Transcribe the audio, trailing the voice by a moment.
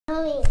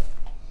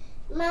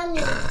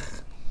Mommy.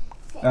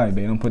 Alright,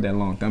 babe, don't put that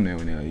long thumbnail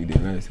in there you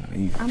did last time.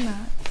 Easy. I'm not.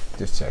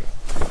 Just check.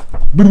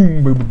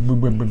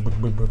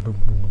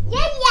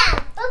 Yeah.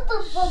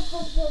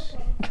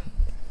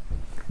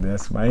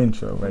 That's my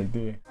intro right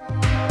there.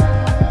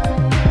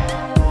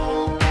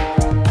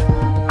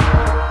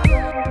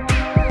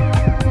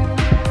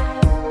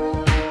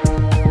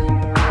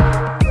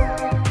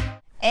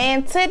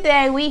 And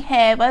today we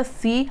have a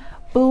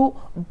seafood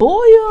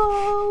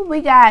boil.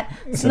 We got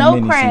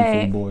snow crab.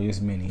 Seafood boil. It's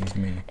mini.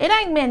 It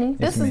ain't many.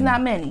 This is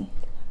not many.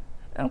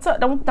 Don't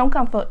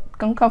come for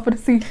the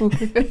seafood.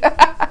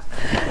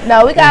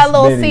 No, we got a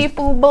little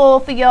seafood boil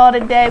for y'all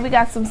today. We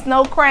got some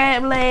snow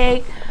crab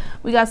leg.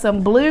 We got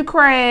some blue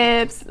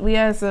crabs. We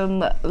got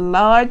some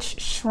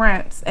large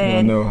shrimps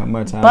and you don't know how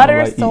much I butter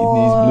don't like sauce.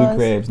 eating these blue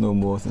crabs no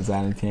more since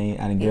I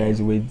done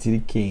graduated to the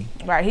king.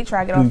 Right, he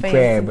tried to get on blue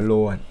fancy. crab,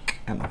 Lord.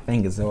 And my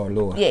fingers all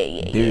Lord.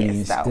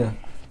 Yeah. So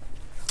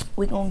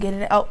we gonna get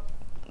it out.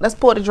 Let's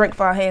pour the drink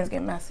for our hands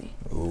get messy.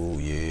 Oh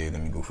yeah,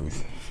 let me go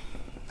first.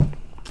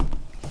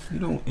 You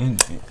don't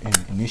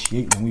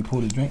initiate when we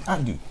pour the drink. I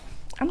do.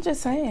 I'm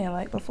just saying,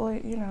 like before,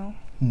 you know.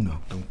 No,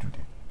 don't do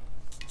that.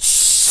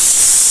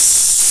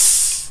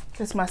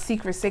 This is my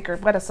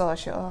secret butter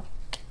sauce, y'all.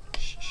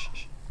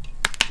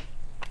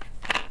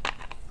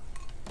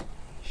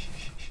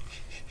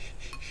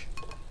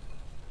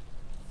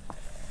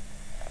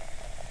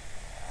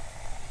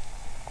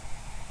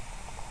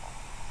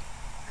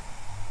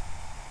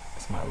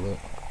 That's my look.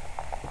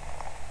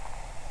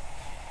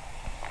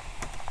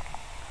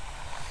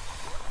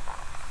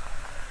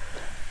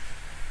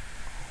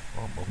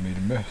 Almost made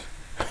a mess.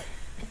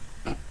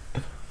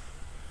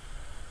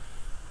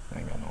 I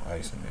ain't got no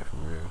ice in there for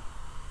real.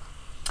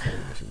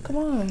 Come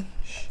on.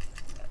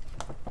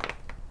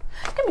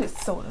 Give me the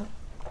soda.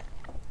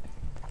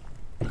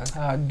 That's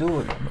how I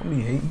do it. Don't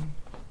be hating.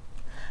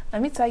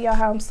 Let me tell y'all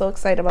how I'm so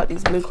excited about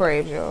these blue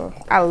crabs, y'all.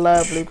 I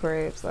love blue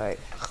crabs. Like,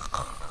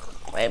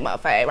 they my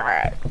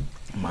favorite.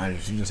 Mine,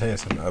 you just had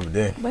some the other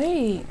day.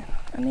 Wait,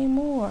 I need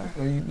more.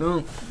 No, you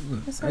don't.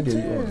 Yes, I gave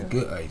you all the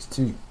good ice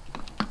too.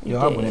 You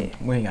Yo, did.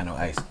 we ain't got no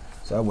ice.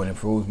 So I went and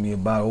froze me a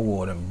bottle of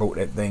water and broke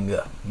that thing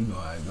up. You know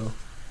how it go.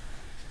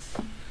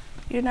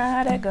 You know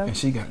how that And goes.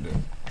 she got the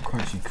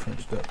crunched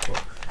up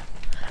part.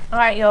 All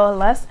right, y'all,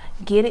 let's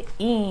get it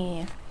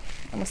in.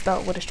 I'm gonna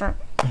start with a shrimp.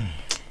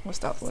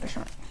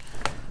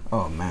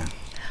 Oh man.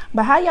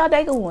 But how y'all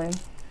day going?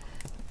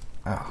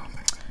 Oh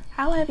man.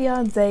 How have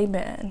y'all day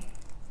been?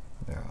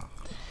 Yeah.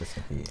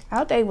 Listen here.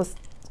 Our day was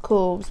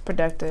cool, was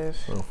productive.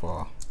 So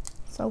far.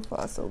 So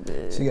far, so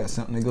good. She got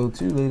something to go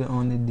to later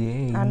on the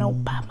day. I know,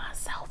 by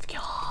myself,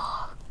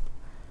 y'all.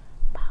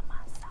 By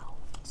myself.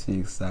 She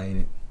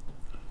excited.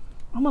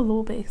 I'm a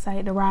little bit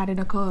excited to ride in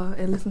the car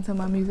and listen to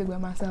my music by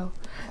myself.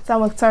 So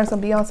I'm gonna turn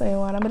some Beyonce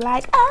on. I'm be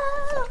like,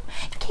 oh,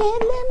 killing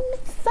me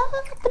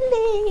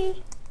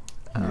softly.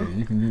 Yeah,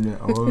 you can do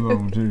that all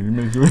alone too.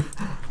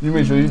 You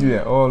make sure you do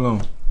that all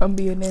alone. I'm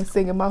being there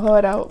singing my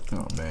heart out.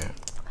 Oh man.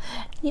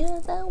 You're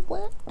the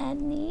one I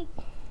need.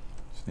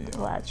 Yeah.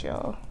 Watch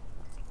y'all.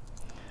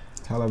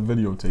 How I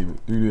videotape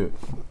it? Do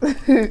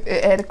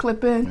Add a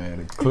clip in. that. Add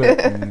a clip.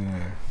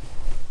 Yeah.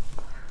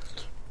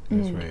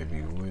 That's ready to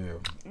be real.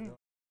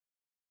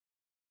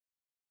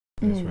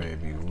 That's ready to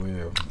be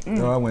real.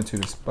 Yo, I went to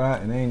the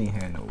spot and they ain't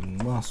had no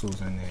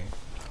mussels in there.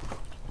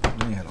 They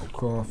ain't had no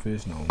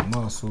crawfish, no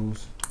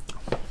mussels.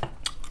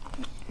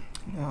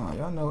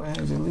 Y'all know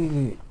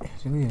Angelina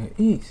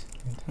eats.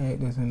 And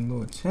tagged us in a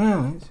little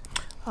challenge.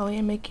 Oh,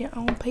 yeah, make your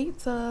own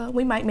pizza.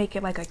 We might make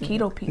it like a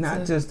keto pizza.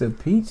 Not just the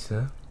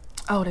pizza.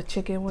 Oh, the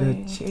chicken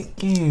wings. The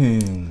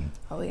chicken.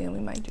 Oh, yeah, we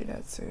might do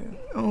that too.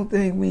 I don't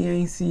think we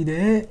ain't see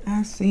that.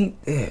 I seen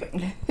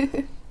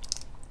that.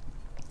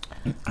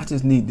 I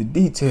just need the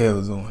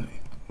details on it.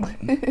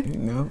 You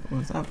know,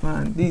 once I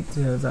find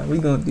details, we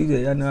gonna do that.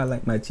 Y'all know I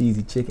like my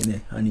cheesy chicken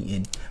and honey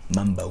and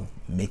mambo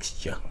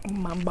mixture.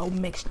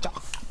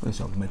 What's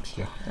your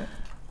mixture?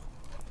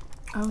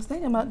 I was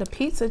thinking about the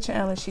pizza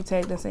challenge she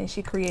tagged us in,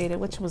 she created,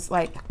 which was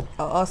like an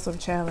awesome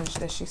challenge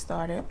that she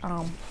started.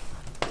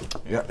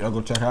 Yeah, y'all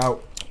go check her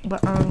out.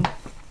 But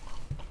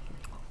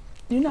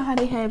you know how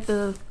they have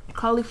the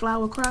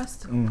cauliflower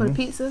crust for the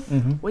pizza?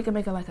 We can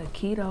make it like a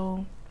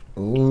keto,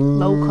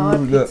 low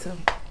carb pizza.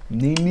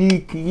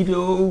 Nene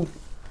keto,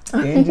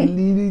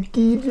 Angelina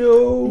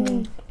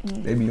keto.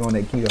 They be on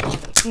that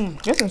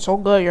keto. This is so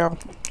good, y'all.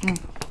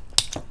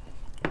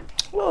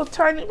 Little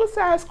tiny, what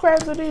size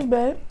crabs are these,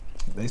 babe?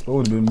 They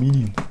supposed to be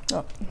medium.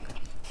 Oh.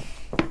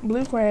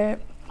 Blue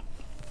crab.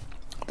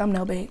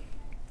 Thumbnail, babe.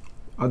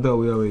 I thought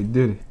we already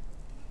did it.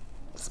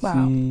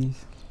 Smile. Jeez.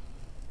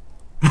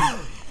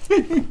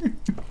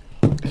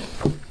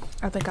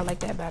 I think I like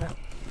that better.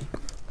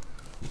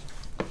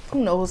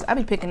 Who knows? I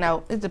be picking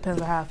out. It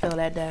depends on how I feel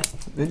that day.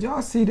 Did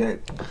y'all see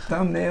that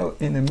thumbnail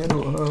in the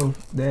middle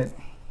of that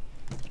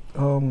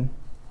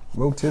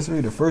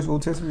rotisserie, the first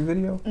rotisserie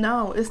video?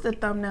 No, it's the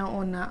thumbnail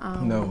on the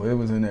No, it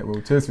was in that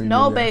rotisserie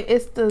no, video. babe,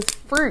 it's the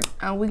fruit.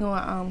 We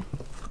gonna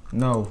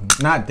No,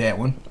 not that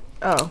one.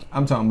 Oh.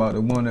 I'm talking about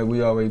the one that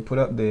we already put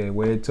up there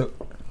where it took.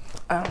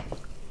 Oh.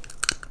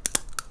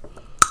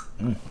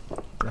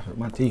 That hurt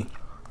my teeth.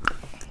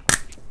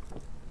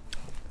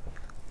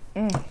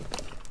 Yo,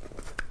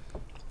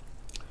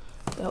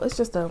 it's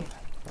just a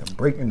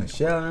breaking the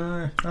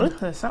shell.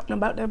 There's something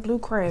about that blue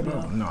crab,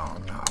 yo. No.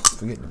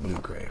 Forget the blue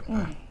crab.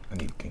 I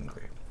need king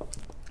crab.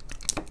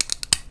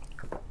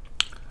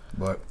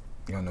 But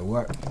you know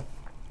what?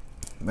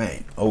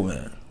 Man, oh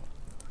man.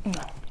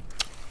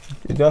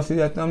 Did y'all see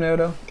that thumbnail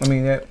though? I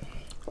mean that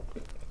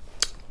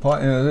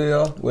part in the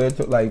video where it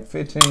took like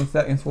 15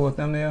 seconds for a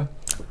thumbnail.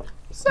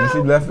 And she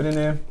left it in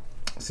there.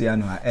 See, I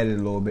know I edited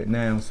a little bit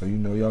now, so you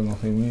know y'all gonna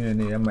hear me in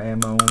there. I'm gonna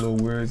add my own little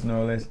words and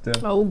all that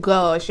stuff. Oh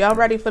gosh, y'all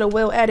ready for the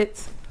Will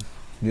edits?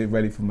 Get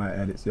ready for my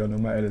edits. Y'all know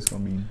my edits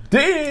gonna be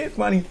dead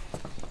funny.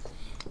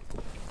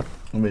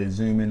 I'm ready to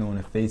zoom in on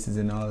the faces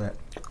and all that.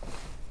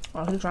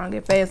 Oh, he's trying to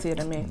get fancier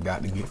than me.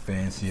 Got to get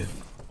fancier.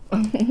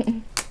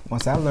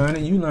 Once I learn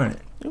it, you learn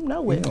it. You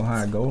know it. You know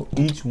how it go.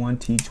 Each one,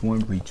 teach one,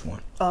 reach one.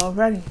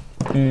 Already.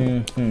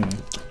 This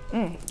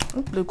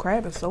blue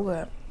crab is so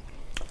good.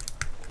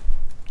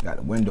 Got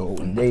the window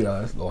open today,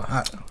 y'all. It's a little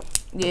hot.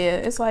 Yeah,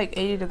 it's like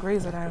 80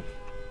 degrees in there.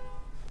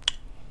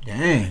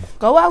 Dang.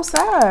 Go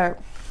outside.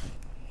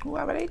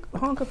 Whoever they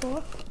honking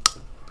for.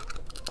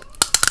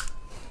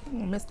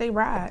 Miss they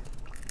ride.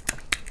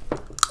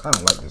 I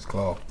don't like this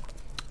claw.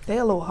 They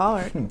a little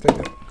hard. Take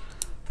that.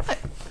 I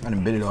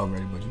done bit it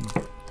already, but you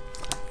know.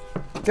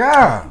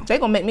 God. They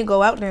gonna make me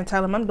go out there and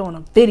tell them I'm doing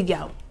a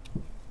video.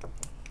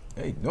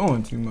 They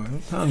doing too much.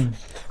 I'm telling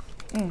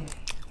you.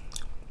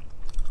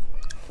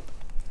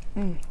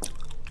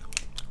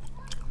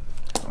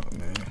 Oh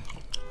man.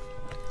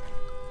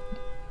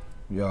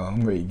 Y'all,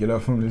 I'm ready to get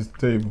up from this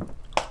table.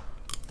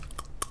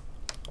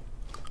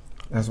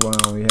 That's why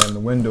I only have the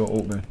window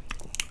open.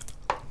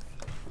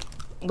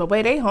 The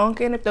way they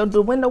honking, if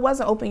the window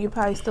wasn't open, you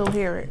probably still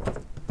hear it.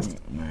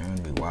 Man,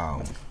 that'd be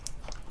wild.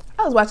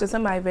 I was watching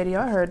somebody's video.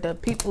 I heard the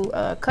people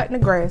cutting the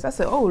grass. I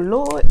said, oh,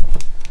 Lord.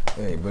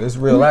 Hey, but it's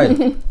real life.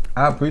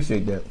 I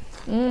appreciate that.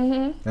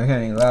 I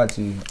can't even lie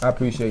to you. I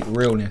appreciate the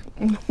realness.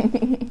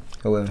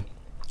 So,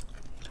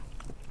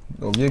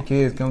 if your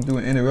kids come through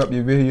and interrupt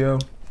your video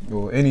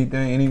or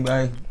anything,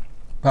 anybody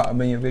pop up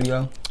in your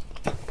video,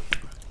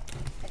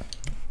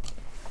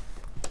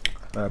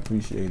 I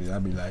appreciate it. I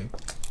be like,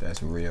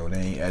 that's real. They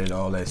ain't edit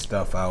all that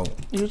stuff out.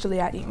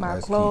 Usually I eat my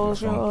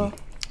clothes, y'all.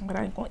 But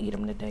I ain't gonna eat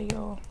them today,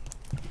 y'all.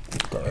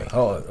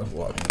 Oh, that's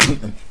why I can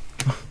eat them.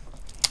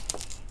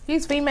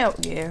 These female,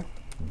 yeah.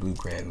 Blue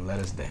crab let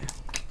us down.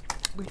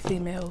 We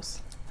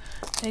females.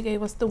 They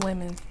gave us the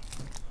women.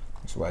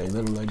 That's why they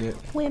little like that.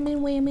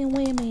 Women.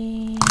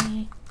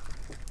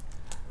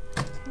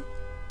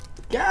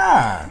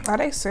 God. Are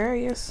they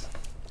serious?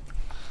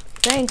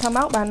 They ain't come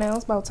out by now.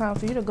 It's about time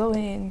for you to go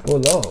ahead and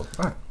pull off.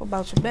 Right. What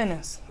about your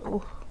business?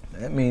 Ooh.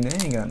 That mean they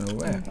ain't got no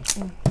rap.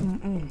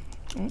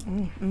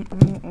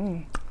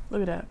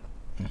 Look at that.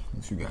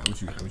 What you got?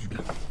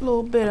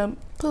 Little bit of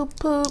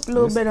poop,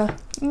 little bit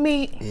of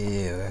meat.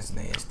 Yeah, that's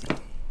nasty.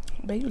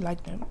 But you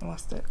like that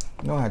mustard.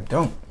 No, I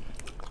don't.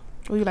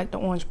 Or you like the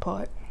orange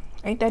part.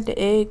 Ain't that the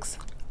eggs?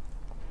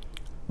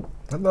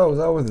 I thought it was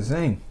always the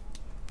same.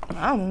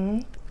 I don't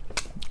know.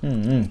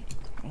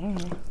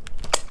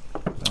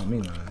 Not me,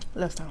 man.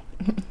 Listen.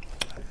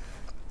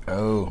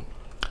 Oh.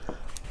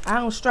 I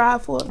don't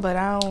strive for it, but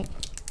I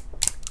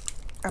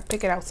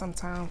pick it out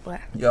sometimes, but.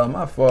 Yo,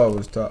 my father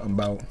was talking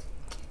about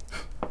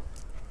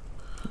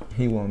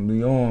he want to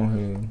be on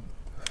here.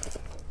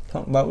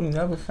 Talking about we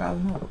never shot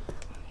him up.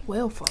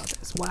 Will father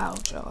is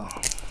wild, y'all.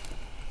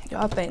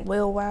 Y'all think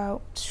Will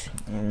wild?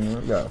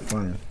 That got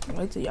funny.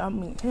 Wait till y'all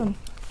meet him.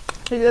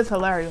 He is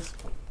hilarious.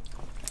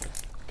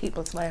 Keep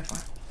us laughing.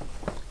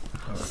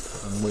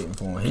 I'm waiting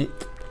for him.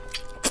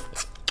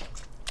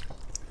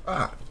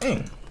 Ah,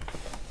 dang.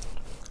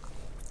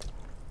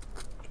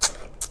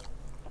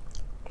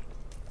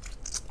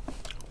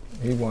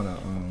 He wanna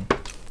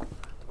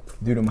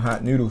do them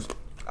hot noodles.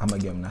 I'm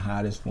gonna give him the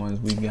hottest ones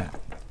we got.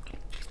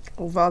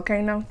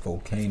 Volcano?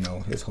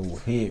 Volcano. His whole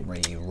head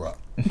ready to erupt.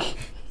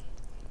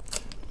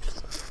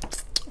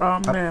 Oh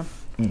man.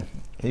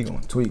 He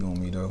gonna tweak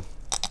on me though.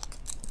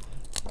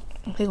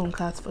 He gonna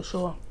cuss for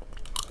sure.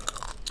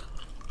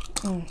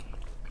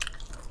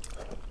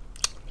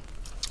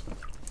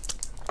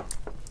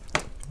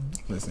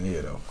 Listen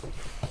here though.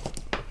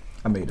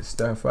 I made a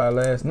stir fry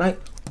last night.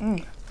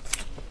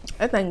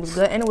 That thing was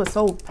good and it was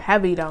so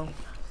heavy though.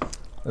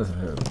 Listen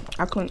here.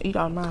 I couldn't eat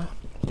all mine.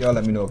 Y'all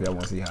let me know if y'all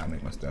want to see how I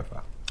make my stir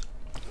fry.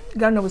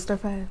 Y'all know what stir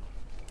fry is?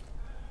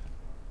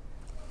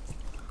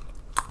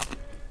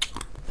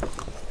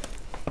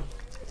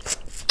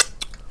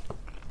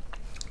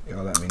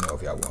 Y'all let me know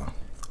if y'all want.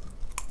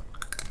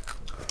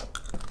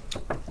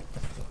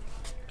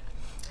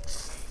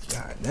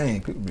 God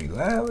dang, people be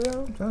loud,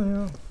 y'all. I'm telling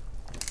y'all.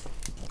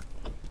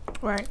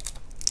 Right.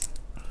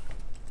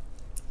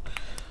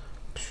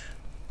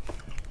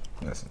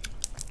 Listen.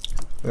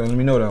 Let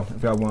me know though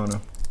if y'all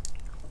wanna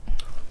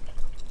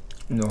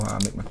know how I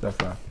make my stir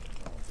fry.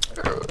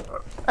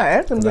 I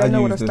asked them if they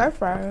know what a stir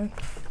fry is.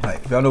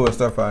 Like, if y'all know what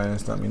stir fry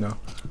is, let me know.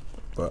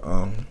 But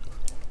oh,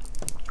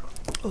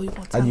 you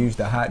want I use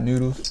the hot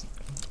noodles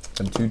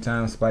the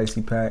 2-time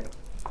spicy pack,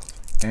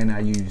 and I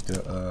used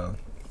the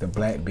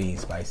black bean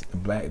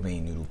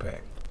noodle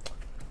pack.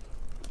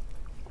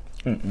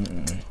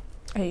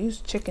 I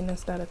used chicken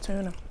instead of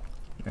tuna.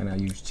 And I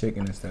used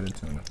chicken instead of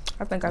tuna.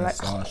 I think I like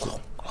sausage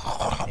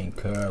and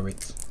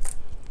carrots.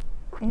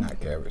 Not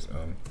carrots.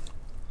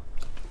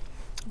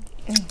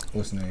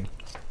 What's the name?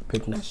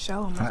 Pickles.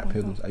 Hot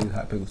pickles. I use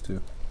hot pickles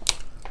too.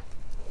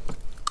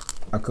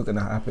 I cook in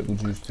the hot pickle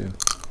juice too.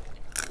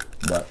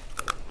 But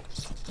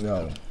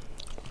yo,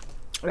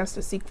 that's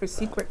the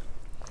secret.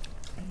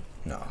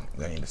 No,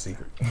 that ain't the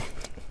secret.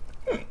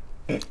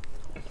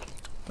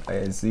 I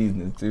had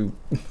seasoning too.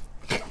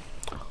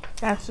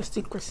 That's the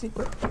secret.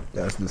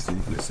 That's the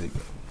secret.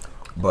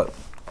 But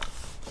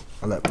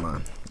I let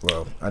mine.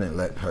 Well, I didn't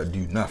let her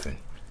do nothing.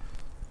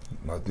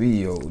 My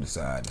 3-year-old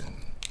decided to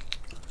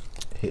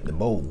hit the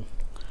bowl.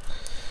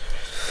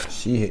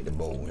 She hit the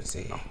bowl and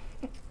said,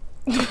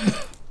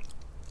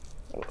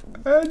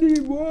 I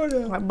need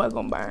water. My butt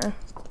gonna burn.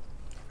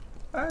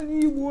 I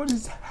need water.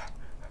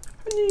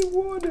 I need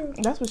water.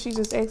 That's what she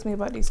just asked me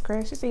about these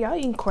crabs. She said, y'all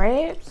eating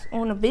crabs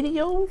on the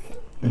videos?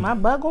 My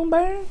butt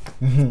gonna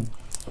burn?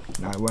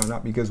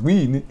 Not because we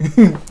eating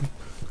it.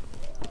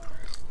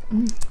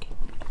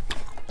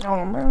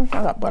 Oh man,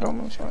 I got butter on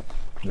my shirt.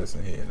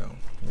 Listen here though,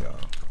 y'all.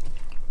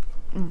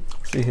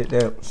 She hit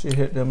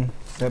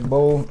that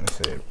bowl and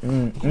said,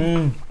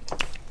 it's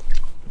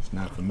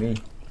not for me.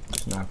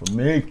 It's not for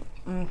me.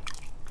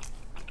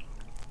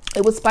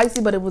 It was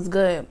spicy, but it was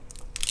good.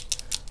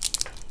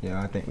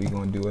 Yeah, I think we're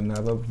gonna do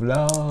another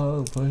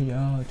vlog for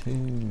y'all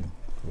too.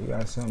 We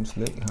got something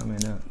slick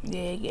coming up.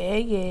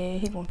 Yeah.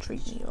 He gonna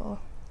treat me, y'all.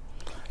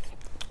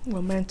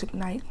 Romantic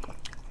night.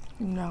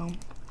 You know.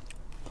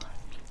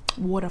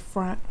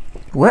 Waterfront.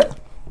 What?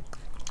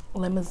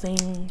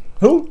 Limousine.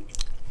 Who?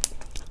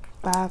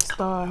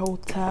 5-star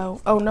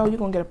hotel. Oh no, you're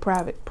gonna get a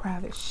private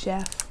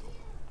chef.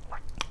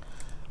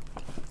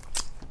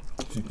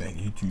 She think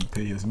YouTube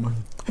pay us money.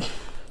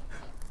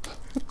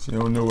 She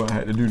don't know what I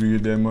had to do to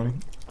get that money.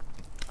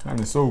 I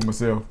done sold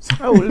myself.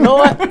 Oh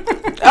Lord.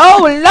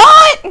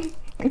 Oh Lord.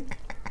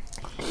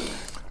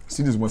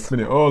 She just want to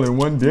spend it all in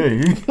one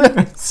day.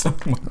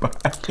 Suck my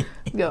body.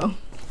 Yo,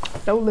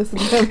 don't listen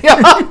to him,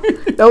 y'all.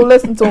 Don't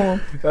listen to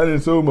him. I done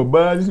sold my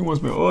body. She want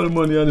to spend all the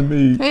money I done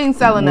made. He ain't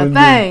selling a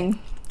thing.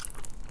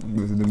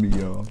 Listen to me,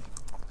 y'all.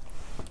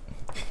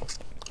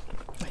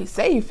 He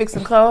say he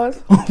fixing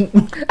cars.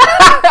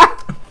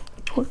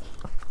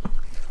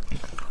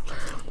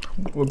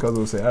 What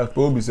Cuzzo say? I was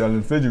supposed to be selling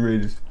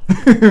refrigerators.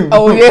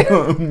 Oh yeah.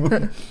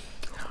 I'm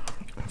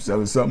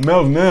selling something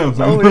else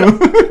now.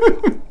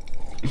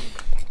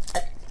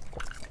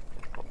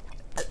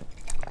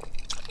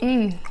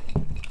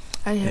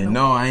 Oh, yeah.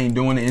 No, I ain't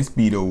doing it in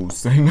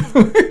Speedos.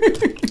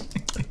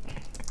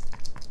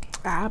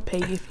 I'll pay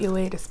you if you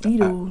ate a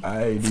Speedos.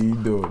 I ain't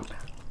even do it.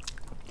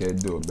 Can't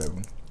do it,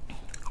 baby.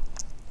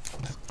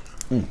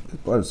 This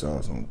butter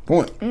sauce on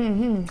point.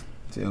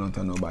 See, I don't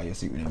tell nobody your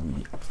secret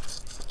ingredient.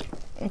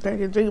 Okay,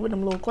 you drink with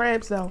them little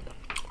crabs though.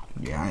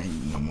 Yeah, I ain't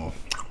eating no more.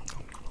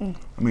 I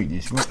mean,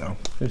 this shrimp though.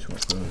 This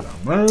shrimp goes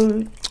out,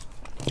 man.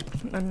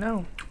 I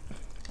know.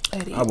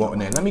 I want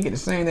that. Let me get the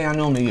same thing I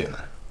normally get.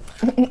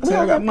 See,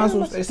 I got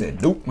muscles. They said,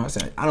 "Dope." I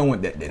said, "I don't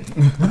want that then."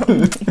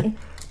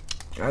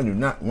 I do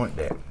not want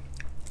that.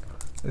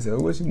 They said,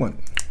 "What you want?"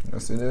 I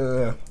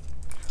said,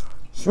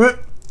 "Shrimp."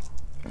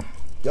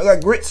 Y'all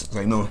got grits? I was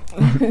like, no.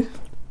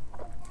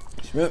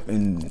 Shrimp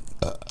and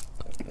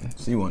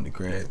she wanted the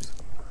crabs.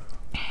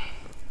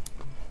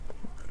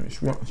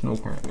 Shrimp, snow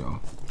crab, y'all.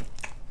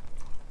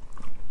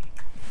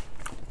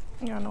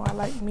 Y'all know I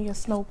like me a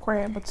snow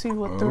crab or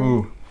 2 or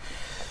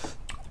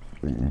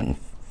 3.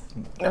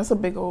 That's a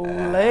big old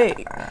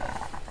leg.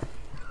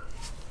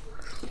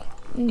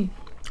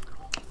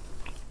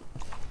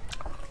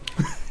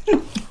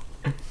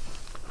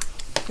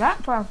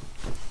 That fun.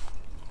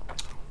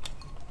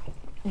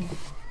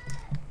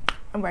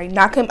 I'm ready to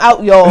knock him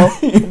out, y'all.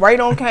 Right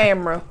on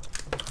camera.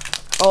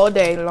 All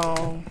day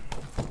long.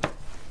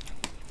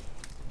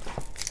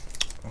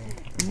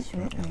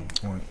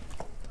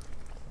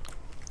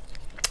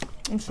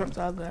 Them shrimps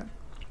are good.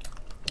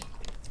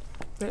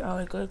 They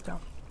are good though.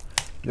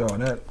 Yo,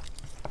 that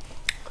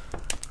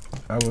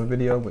our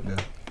video with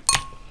the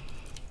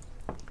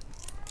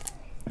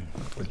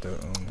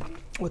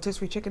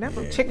rotisserie chicken.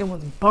 That chicken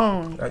was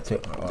bomb.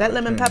 That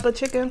lemon pepper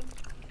chicken,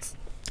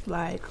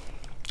 like,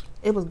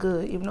 it was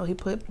good, even though he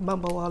put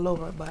bumbo all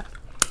over it, but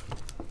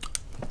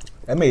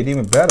that made it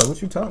even better.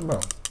 What you talking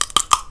about?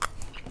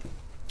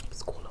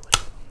 It's cool over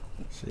there.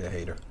 She a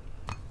hater.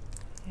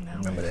 No,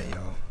 remember that,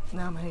 y'all.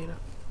 Now I'm a hater.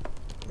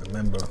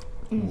 Remember,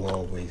 who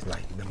always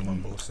like the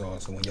mumbo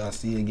sauce. So when y'all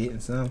see her getting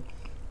some,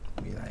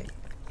 be like,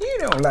 you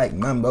don't like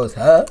mumbo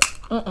sauce?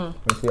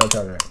 What's y'all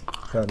talking about?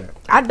 Tell that.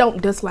 I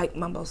don't dislike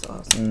mumbo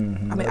sauce. I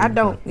mean, I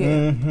don't.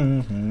 Yeah.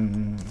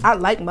 I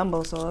like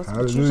mumbo sauce.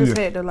 But you just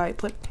had to like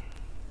put.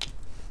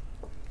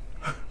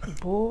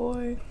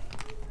 Boy.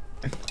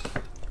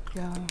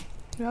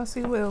 Y'all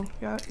see Will.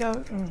 Y'all.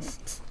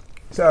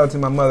 Shout out to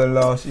my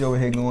mother-in-law. She over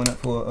here going up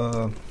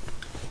for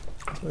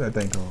what's that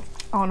thing called?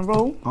 On the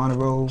road. On the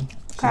road.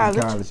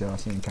 College. Y'all.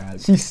 She in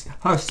college.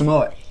 Her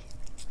smart.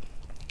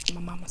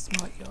 My mama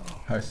smart, y'all.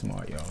 Her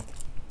smart, y'all.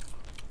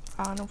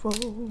 On the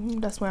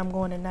road. That's where I'm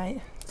going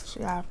tonight. She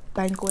got a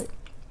banquet.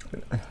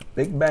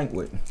 Big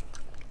banquet.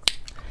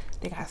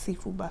 They got a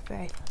seafood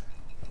buffet.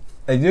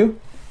 They do?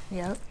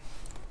 Yep.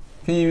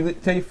 Can you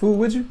take food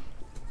with you?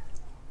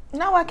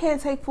 No, I can't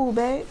take food,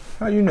 babe.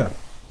 How you know?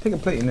 Take a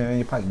plate in there in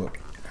your pocketbook.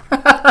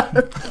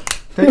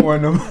 Take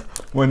one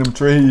of them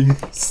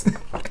trays.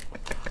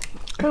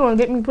 They gonna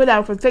get me put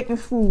out for taking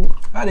food.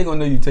 How they gonna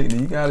know you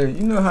taking it?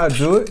 You know how to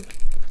do it.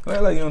 I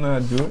like you don't know how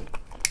to do it.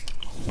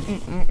 You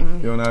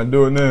don't know how to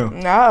do it now?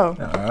 No.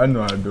 I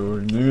know how to do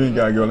it. You ain't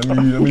gotta go. Let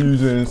me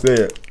use it and say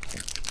it.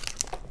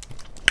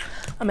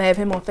 I'm gonna have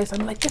him on FaceTime.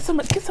 I'm like, get some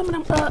of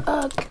them.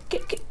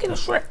 Get a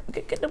shrimp.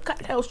 Get them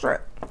cocktail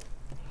shrimp.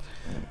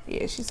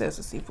 Yeah, she says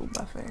a seafood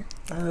buffet.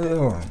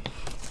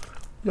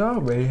 Y'all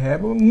already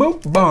have a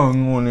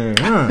mukbang on there,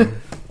 huh?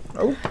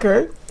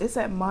 Okay. It's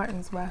at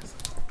Martin's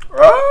West.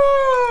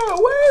 Oh,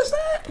 where is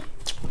that?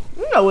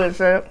 You know where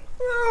it's at. No,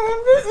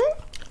 I didn't.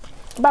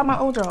 By my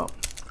old job.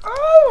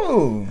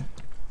 Oh,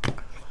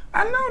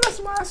 I know. That's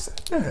why I said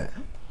that.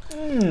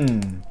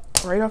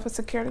 Right off of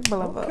Security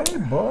Boulevard. Okay,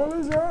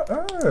 ballers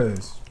are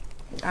us.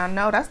 I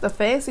know. That's the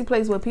fancy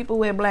place where people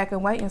wear black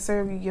and white and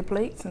serve you your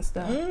plates and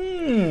stuff.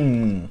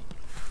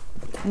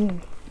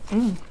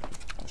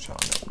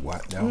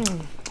 What though?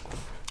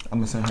 I'm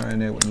gonna send her in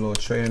there with a little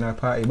tray in her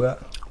pocket,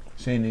 but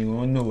she ain't even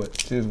gonna know it.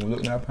 She's gonna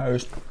look in her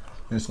purse,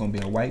 and it's gonna be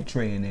a white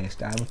tray in there,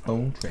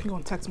 styrofoam tray. You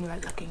gonna text me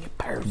like, look in your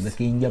purse.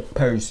 Look in your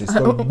purse. It's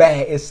so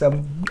bad.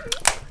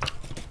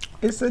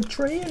 It's a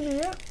tray in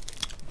there.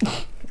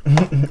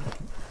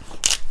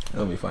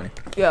 That'll be funny.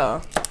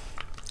 Yeah.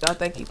 Y'all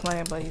think he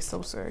playing, but he's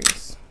so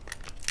serious.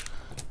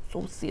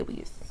 So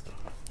serious.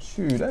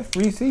 Shoot, that's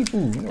free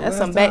seafood. You know, that's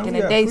some back in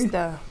the day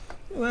stuff.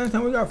 Last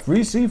time we got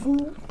free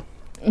seafood?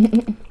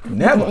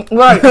 Never.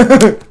 Right.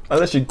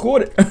 Unless you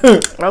caught it.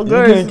 Oh,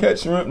 you can't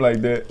catch shrimp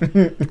like that.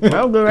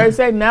 I was gonna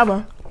say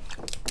never.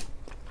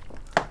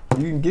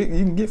 You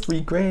can get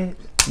free crabs.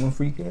 You want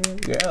free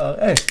crabs? Yeah,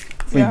 hey,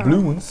 free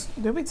blue ones.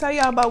 Did we tell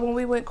y'all about when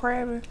we went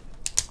crabbing?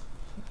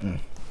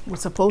 We're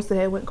supposed to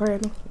have went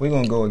crabbing. We're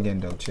gonna go again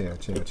though. Chill.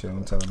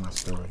 Don't tell them my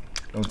story.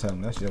 Don't tell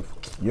them. That's your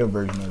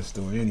version of the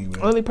story anyway.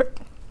 Only person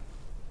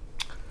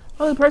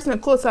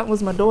that caught something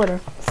was my daughter.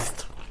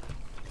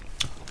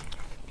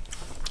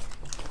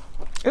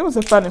 It was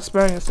a fun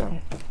experience though.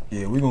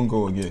 Yeah, we're gonna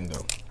go again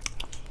though.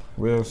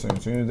 Real soon.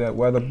 As soon as that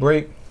weather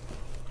break,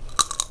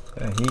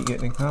 that heat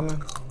getting coming,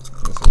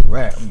 it's a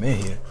wrap. I'm in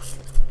here.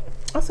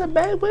 I said,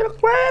 babe, where the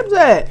crabs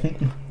at?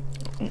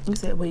 We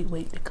said, wait,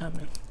 they're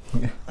coming.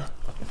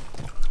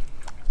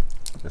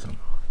 Listen.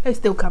 They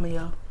still coming,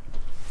 y'all.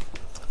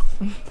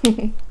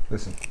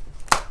 Listen,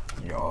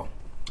 y'all,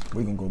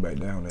 we gonna go back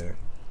down there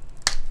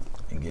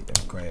and get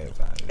them crabs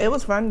out of there. It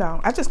was fun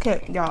though. I just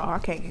can't, y'all. I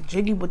can't get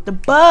jiggy with the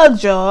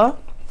bugs, y'all.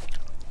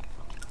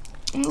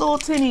 Little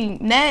titty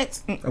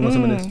gnats. I want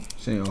some of this.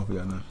 She ain't offer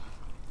y'all nothing.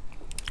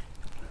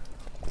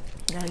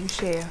 Now you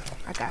share.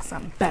 I got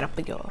something better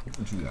for y'all.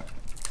 What you got?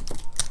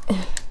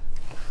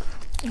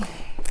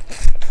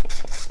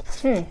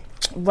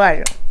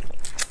 Right.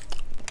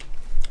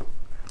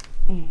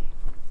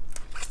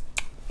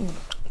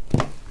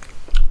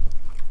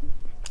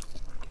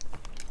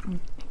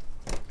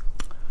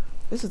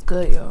 This is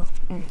good, y'all.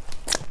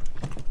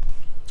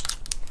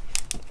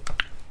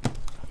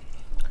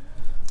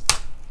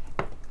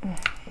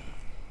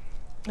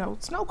 No,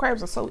 snow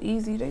crabs are so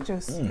easy. They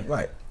just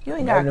right. You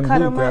ain't gotta cut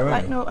them up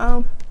like no.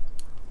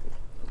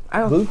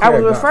 I was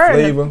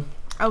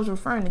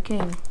referring to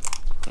King.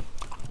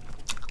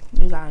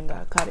 You guys ain't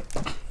gotta cut it.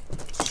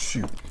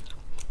 Shoot.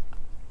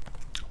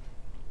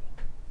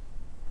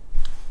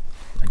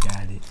 I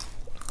got it.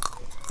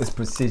 It's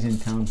precision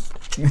count.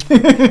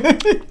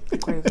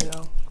 Crazy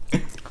though.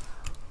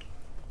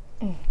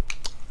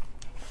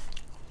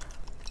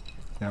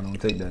 Y'all don't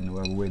take that no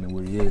other way than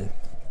what he is.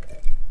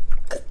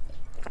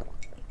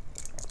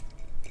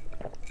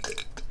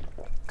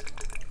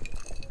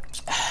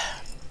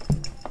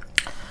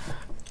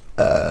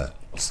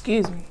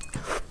 Excuse me.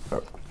 I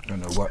don't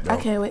know what though. I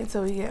can't wait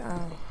until we get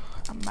a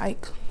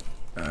mic.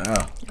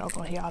 Y'all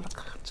gonna hear all the.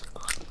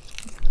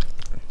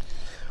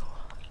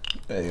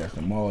 They got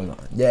some more on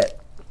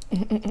that.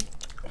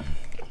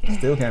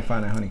 Still can't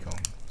find that honeycomb.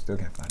 Still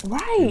can't find it.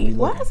 Right.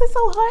 Why is it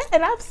so hard?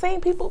 And I've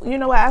seen people. You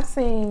know what? I've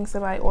seen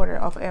somebody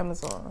order off of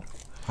Amazon.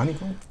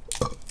 Honeycomb.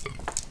 Well.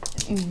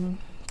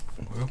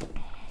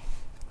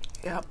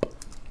 Yep.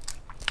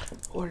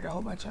 Ordered a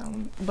whole bunch of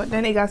them, but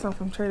then they got some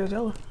from Trader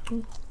Joe's.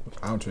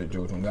 I don't Trader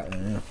Joe's. Don't got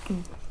that.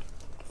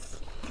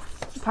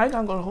 Probably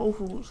gonna go to Whole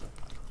Foods.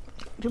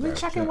 Did we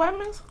check in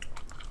Wegmans?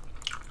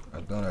 I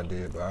thought I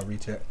did, but I'll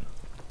recheck.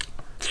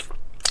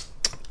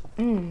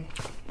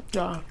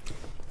 Yeah.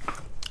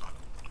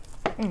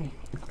 Can't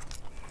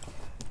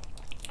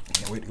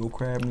wait to go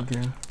crabbing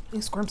again.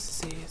 These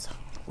scrumptious.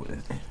 What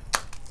is that?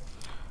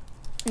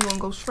 You wanna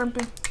go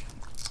shrimping?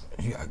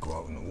 You gotta go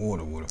out in the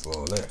water for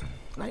all that.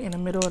 Like in the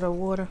middle of the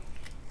water.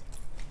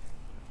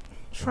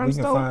 Shrimp we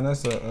can stove. find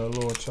us a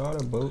little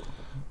charter boat.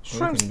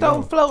 Shrimp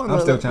stove floating. I'm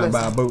still trying to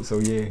buy a boat, so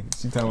yeah.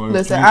 She talking about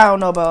listen, I don't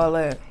know about all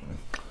that.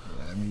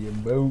 Buy me a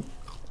boat.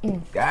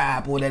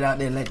 God, pull that out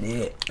there like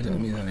that. What that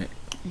mean on it?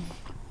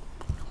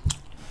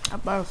 I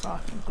butter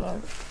sauce is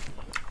good.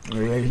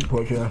 Yeah, you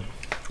put your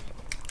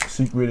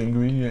secret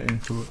ingredient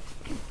into it.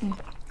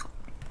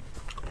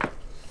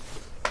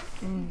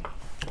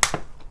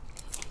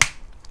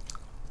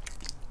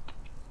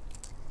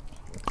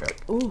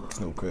 Ooh.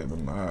 Snow crab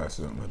in my eye or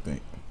something, I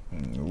think. I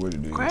don't know what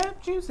it is.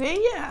 Crab juice,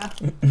 yeah.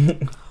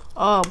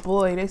 Oh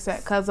boy, they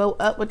set Cuzzo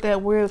up with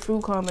that weird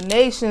food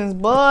combinations,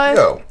 boy.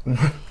 Yo.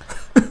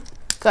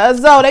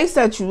 Cuzzo, they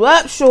set you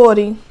up,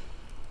 shorty.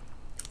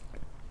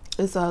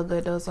 It's all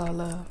good, though. It's all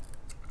love.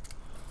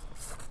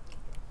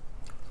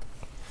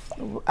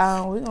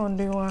 We gonna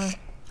do one.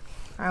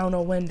 I don't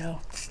know when though.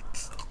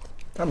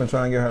 I've been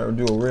trying to get her to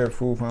do a red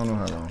food for I don't know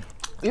how long.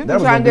 You been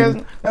trying to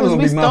get. That was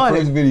gonna be my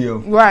first video.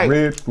 Right.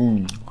 Red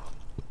food.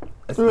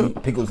 Let's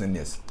eat pickles in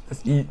this.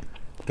 Let's eat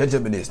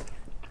ketchup in this.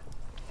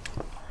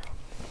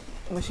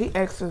 When she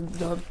asks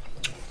the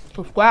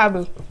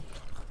subscribers,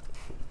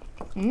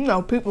 you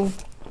know, people.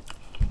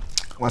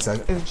 1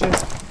 second. It's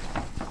just.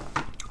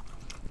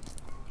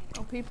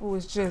 People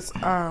is just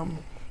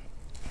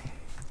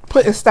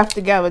putting stuff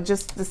together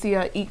just to see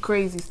her eat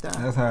crazy stuff.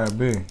 That's how it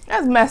be.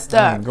 That's messed I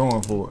up. ain't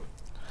going for it.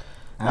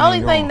 The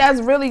only thing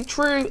that's really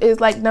true is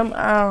like them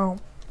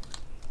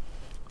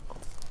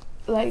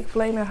like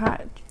flaming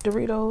hot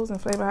Doritos and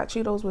flaming hot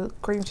Cheetos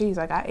with cream cheese.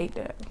 Like I ate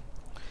that.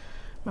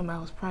 Remember I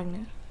was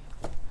pregnant.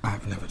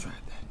 I've never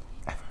tried that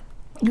ever.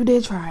 You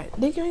did try it.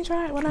 Did you ain't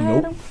try it when I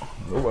had them?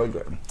 Nobody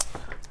got them.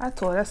 I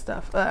tore that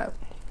stuff up.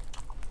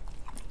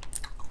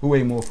 Who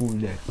ate more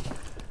food today?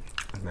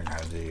 I think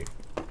I did.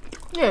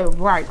 Yeah,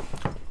 right.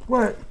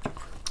 What?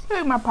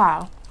 Look my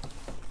pile.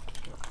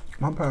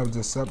 My pie was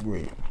just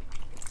separated.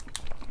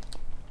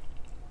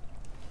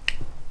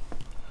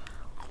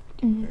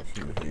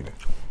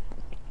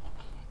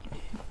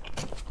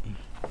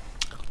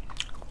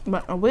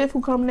 But a weird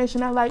food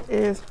combination I like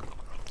is,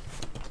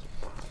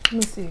 let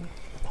me see.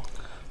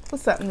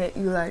 What's something that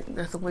you like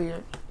that's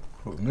weird?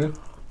 Me?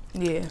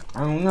 Yeah.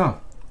 I don't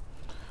know.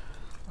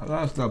 A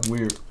lot of stuff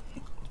weird.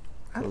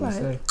 I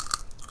like.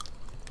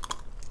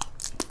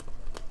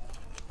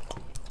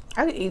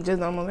 I could eat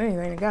just almost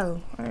anything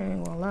together. I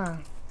ain't gonna lie.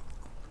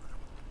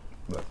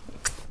 But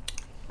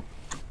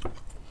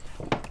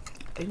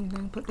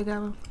anything put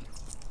together?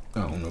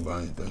 I don't know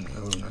about anything. I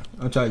don't know.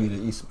 I'll try to get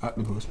to eat some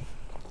octopus.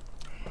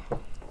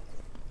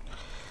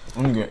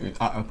 I'm gonna get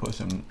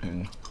octopus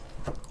and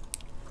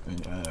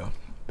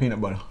peanut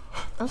butter.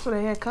 That's what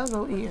they had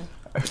Cuzzo eating.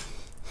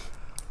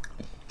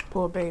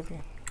 Poor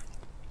baby.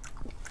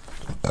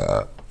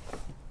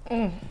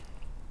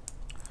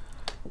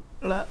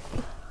 Look.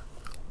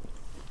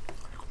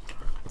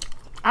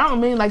 I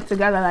don't mean like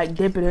together, like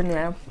dip it in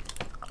there.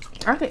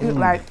 I can eat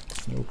like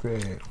snow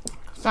crab.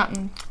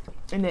 Something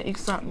and then eat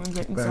something and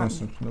then eat something.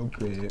 Some snow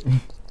crab.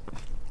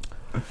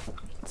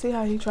 See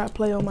how he tried to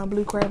play on my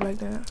blue crab like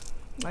that?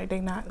 Like they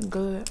not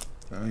good.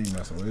 I ain't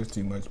messing with it. It's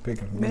too much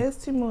picking for me. There's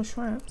 2 more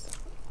shrimps.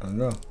 I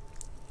know.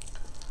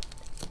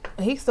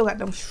 And he still got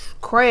them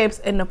crabs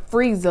in the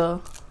freezer.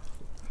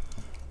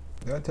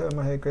 Did I tell him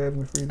I had crabs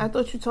in the freezer? I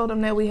thought you told him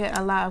that we had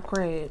a lot of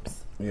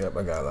crabs. Yep,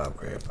 I got a lot of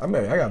crabs. I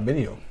got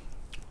video.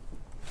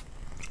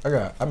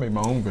 I made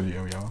my own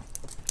video, y'all.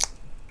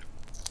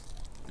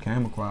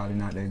 Camera quality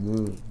not that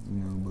good, you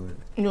know, but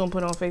You don't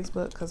put it on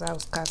Facebook because I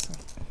was cussing.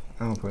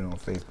 I don't put it on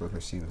Facebook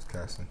because she was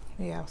cussing.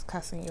 Yeah, I was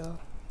cussing y'all.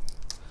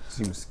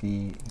 She was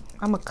skied.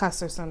 I'm a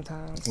cusser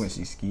sometimes. When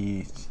she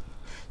skied,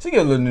 she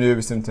get a little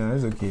nervous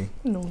sometimes. It's okay.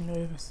 No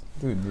nervous.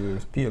 Do it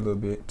nervous. Pee a little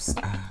bit. Psst,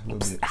 a little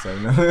bit. So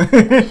no.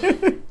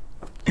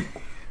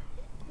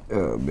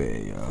 Oh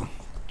man, y'all.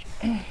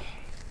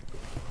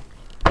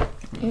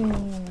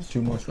 There's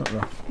 2 more shrimp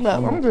though.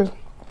 No, I'm just.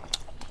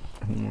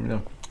 Yeah.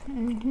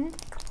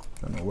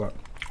 I know what.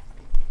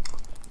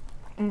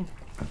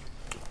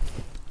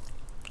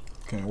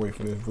 Can't wait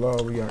for this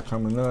vlog we got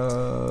coming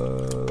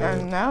up.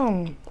 I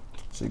know.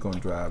 She gonna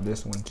drive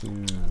this one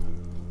too.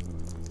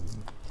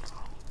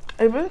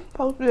 If it's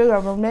supposed to be a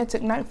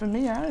romantic night for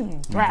me, I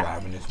ain't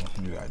driving this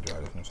one. You gotta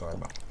drive this one. Sorry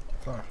about.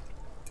 Sorry.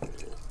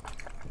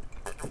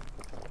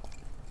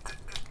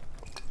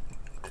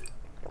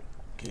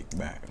 Kick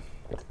back.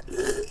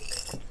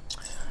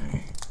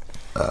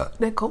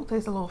 That Coke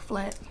tastes a little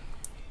flat.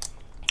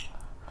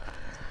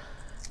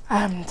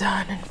 I'm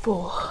done in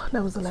full.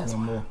 That was the last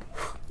one. More.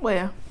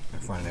 Where?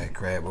 Find that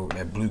crab over,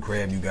 that blue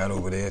crab you got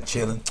over there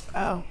chilling.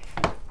 Oh.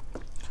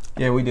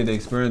 Yeah, we did the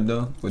experiment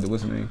though with the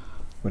what's the name?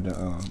 With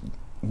the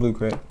blue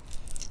crab.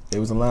 It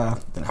was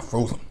alive. Then I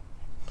froze them.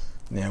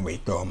 Then we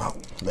throw them out.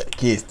 Let the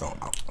kids throw them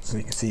out so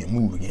you can see them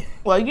move again.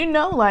 Well, you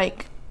know,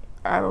 like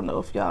I don't know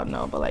if y'all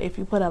know, but like if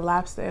you put a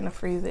lobster in the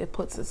freezer, it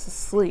puts it to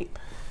sleep.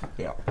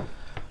 Yeah.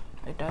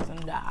 It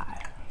doesn't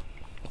die.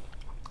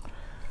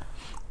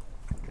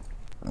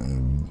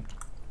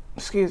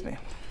 Excuse me.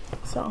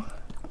 So,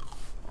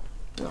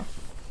 yeah.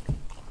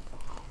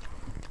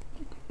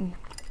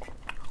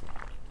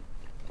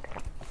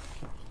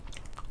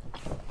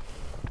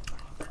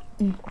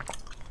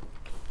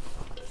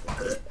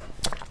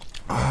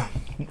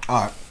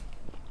 Alright.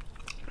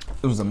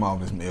 It was a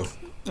marvelous meal.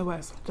 It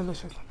was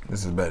delicious.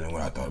 This is better than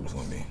what I thought it was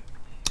gonna be.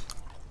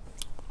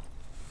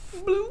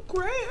 Blue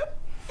crab.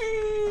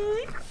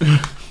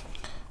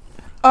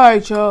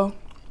 Alright, y'all.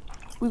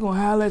 We gonna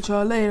holler at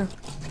y'all later.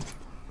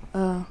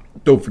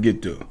 Don't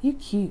forget to. You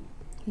cute.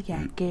 You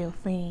got a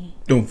girlfriend.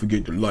 Don't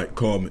forget to like,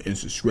 comment, and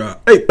subscribe.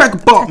 Hey, back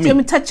up me. Let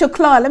me touch your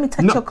claw. Let me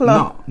touch your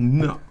claw.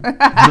 No.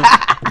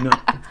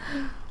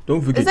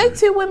 Don't forget. Is they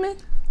 2 women?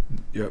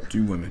 Yep,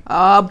 2 women.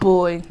 Oh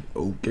boy.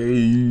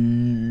 Okay.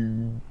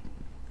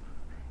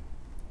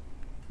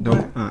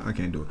 I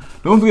can't do it.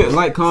 Don't forget to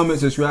like, comment,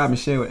 subscribe, and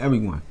share with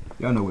everyone.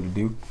 Y'all know what to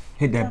do.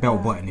 Hit that bell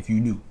button if you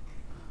new.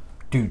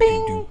 Do.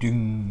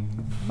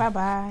 Bye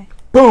bye.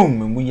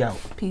 Boom, and we out.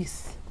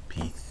 Peace.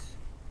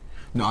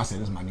 No, I said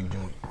this is my new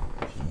joint.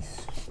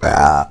 Peace.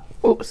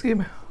 Oh, excuse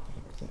me.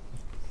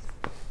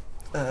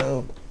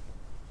 Oh.